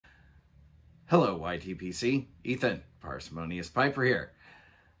Hello, YTPC. Ethan, Parsimonious Piper here.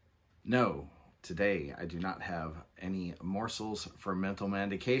 No, today I do not have any morsels for mental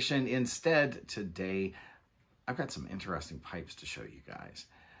medication. Instead, today I've got some interesting pipes to show you guys.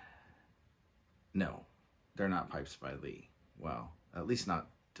 No, they're not pipes by Lee. Well, at least not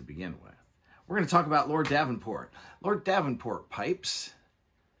to begin with. We're going to talk about Lord Davenport. Lord Davenport pipes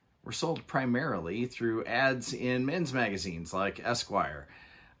were sold primarily through ads in men's magazines like Esquire.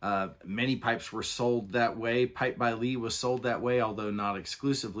 Many pipes were sold that way. Pipe by Lee was sold that way, although not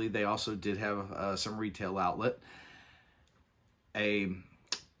exclusively. They also did have some retail outlet.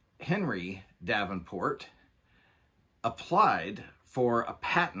 Henry Davenport applied for a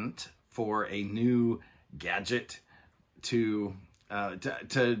patent for a new gadget to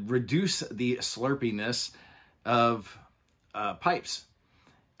reduce the slurpiness of pipes.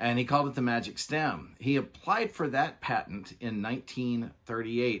 And he called it the magic stem. He applied for that patent in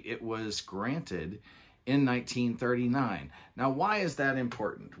 1938. It was granted in 1939. Now, why is that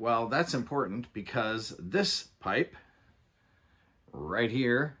important? Well, that's important because this pipe right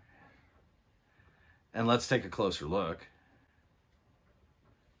here, and let's take a closer look.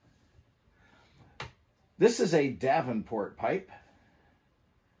 This is a Davenport pipe.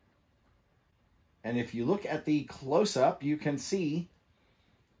 And if you look at the close-up, you can see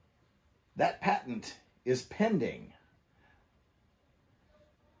that patent is pending.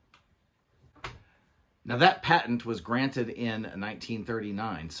 Now that patent was granted in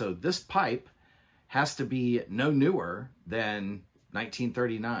 1939, so this pipe has to be no newer than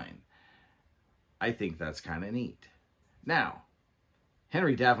 1939. I think that's kind of neat. Now,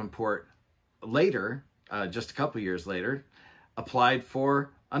 Henry Davenport later, just a couple years later, applied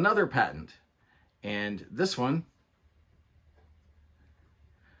for another patent, and this one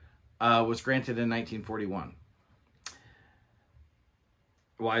was granted in 1941.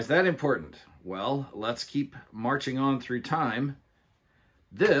 Why is that important? Well, let's keep marching on through time.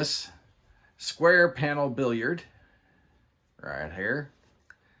 This square panel billiard right here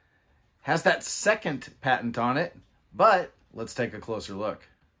has that second patent on it, but let's take a closer look.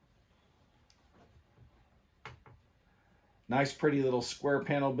 Nice, pretty little square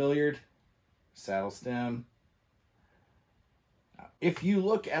panel billiard, saddle stem. If you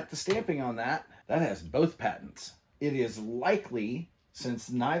look at the stamping on that, that has both patents. It is likely,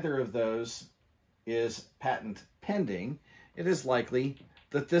 since neither of those is patent pending, it is likely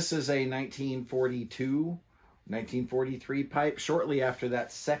that this is a 1942, 1943 pipe, shortly after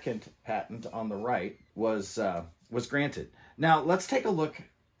that second patent on the right was granted. Now, let's take a look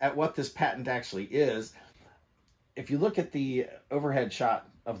at what this patent actually is. If you look at the overhead shot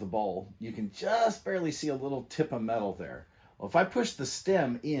of the bowl, you can just barely see a little tip of metal there. Well, if I push the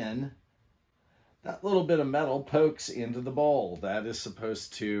stem in, that little bit of metal pokes into the bowl. That is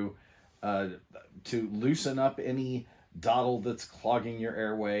supposed to loosen up any dottle that's clogging your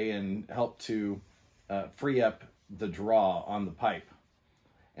airway and help to free up the draw on the pipe.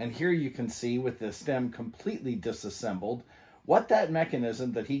 And here you can see, with the stem completely disassembled, what that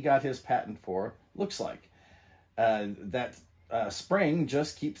mechanism that he got his patent for looks like. That spring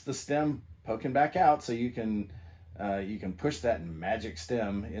just keeps the stem poking back out, so you can push that magic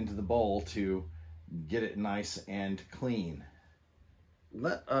stem into the bowl to get it nice and clean.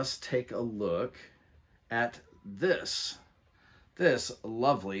 Let us take a look at this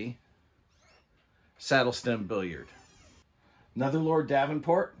lovely saddle stem billiard. Another Lord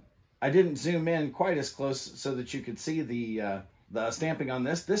Davenport. I didn't zoom in quite as close so that you could see the stamping on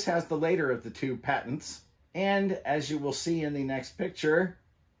this. This has the later of the two patents, and as you will see in the next picture,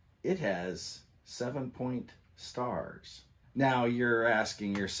 it has 7-point stars. Now you're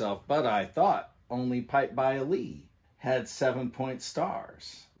asking yourself, but I thought only Pipe by Lee had 7-point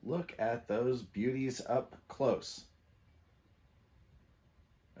stars. Look at those beauties up close.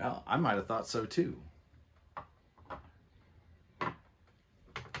 Well, I might have thought so too.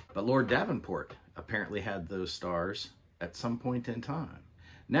 But Lord Davenport apparently had those stars at some point in time.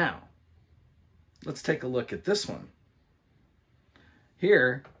 Now, let's take a look at this one.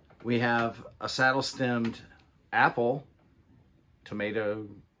 Here we have a saddle-stemmed apple, tomato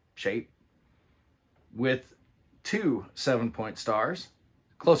shape, with 2 7-point stars.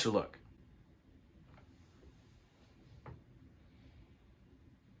 Closer look.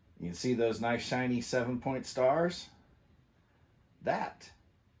 You can see those nice shiny 7-point stars. That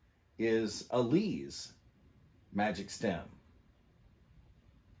is a Lee's magic stem.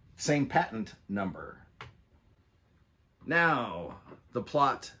 Same patent number. Now the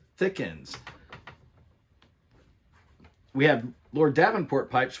plot thickens. We have Lord Davenport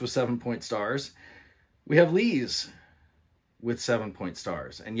pipes with 7-point stars. We have Lee's with 7-point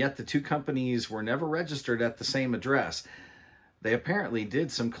stars, and yet the two companies were never registered at the same address. They apparently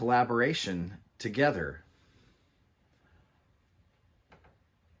did some collaboration together.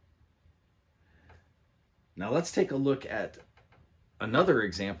 Now let's take a look at another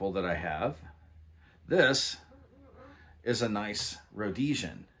example that I have. This is a nice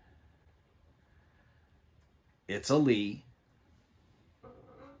Rhodesian. It's a Lee.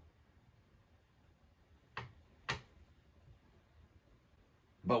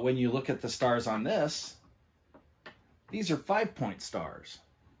 But when you look at the stars on this, these are 5-point stars.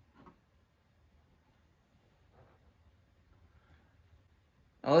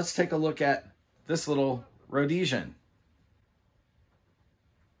 Now let's take a look at this little Rhodesian.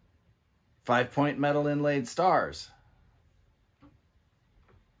 5-point metal inlaid stars.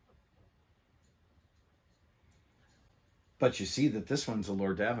 But you see that this one's a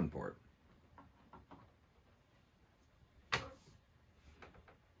Lord Davenport.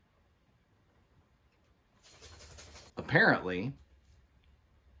 Apparently,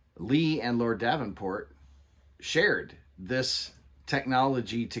 Lee and Lord Davenport shared this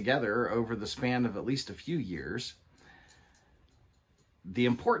technology together over the span of at least a few years. The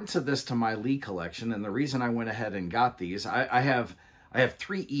importance of this to my Lee collection, and the reason I went ahead and got these, I have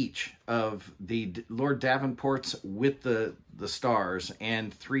 3 each of the Lord Davenports with the stars,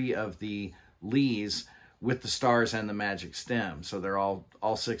 and 3 of the Lees with the stars and the magic stem. So they're all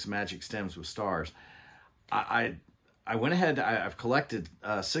 6 magic stems with stars. I went ahead, I've collected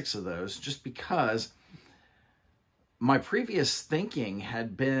 6 of those just because my previous thinking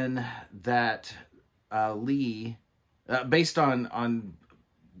had been that Lee, based on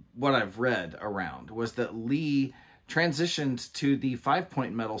what I've read around, was that Lee transitioned to the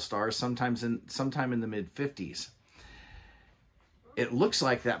 5-point metal stars sometime in the mid-50s. It looks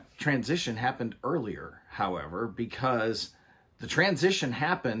like that transition happened earlier, however, because the transition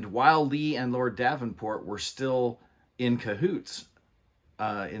happened while Lee and Lord Davenport were still in cahoots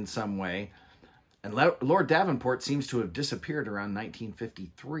in some way. And Lord Davenport seems to have disappeared around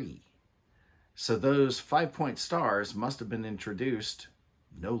 1953. So those 5-point stars must have been introduced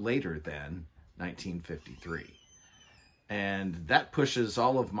no later than 1953. And that pushes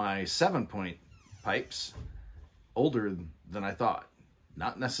all of my 7-point pipes older than I thought.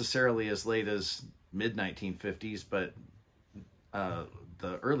 Not necessarily as late as mid-1950s, but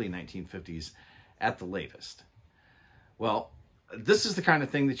the early 1950s at the latest. Well, this is the kind of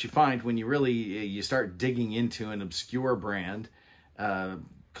thing that you find when you start digging into an obscure brand,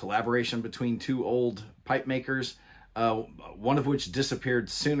 collaboration between 2 old pipe makers, one of which disappeared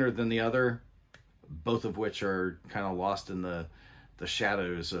sooner than the other, both of which are kind of lost in the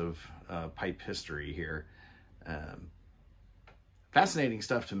shadows of pipe history here. Fascinating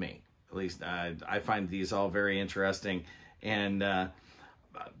stuff to me. At least I find these all very interesting. And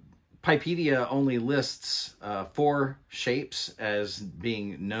Pipedia only lists 4 shapes as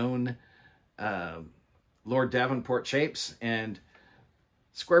being known Lord Davenport shapes, and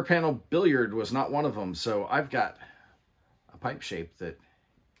square panel billiard was not one of them. So I've got a pipe shape that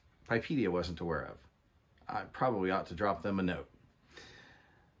Pipedia wasn't aware of. I probably ought to drop them a note.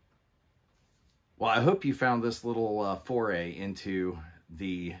 Well, I hope you found this little foray into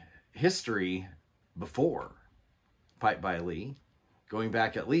the history before Pipe by Lee, going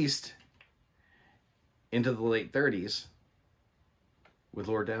back at least into the late 30s with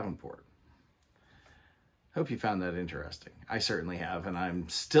Lord Davenport. Hope you found that interesting. I certainly have, and I'm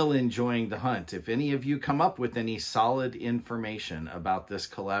still enjoying the hunt. If any of you come up with any solid information about this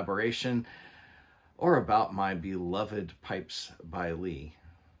collaboration or about my beloved Pipes by Lee,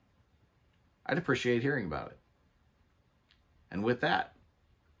 I'd appreciate hearing about it. And with that,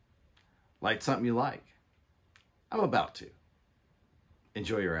 light something you like. I'm about to.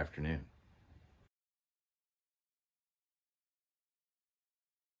 Enjoy your afternoon.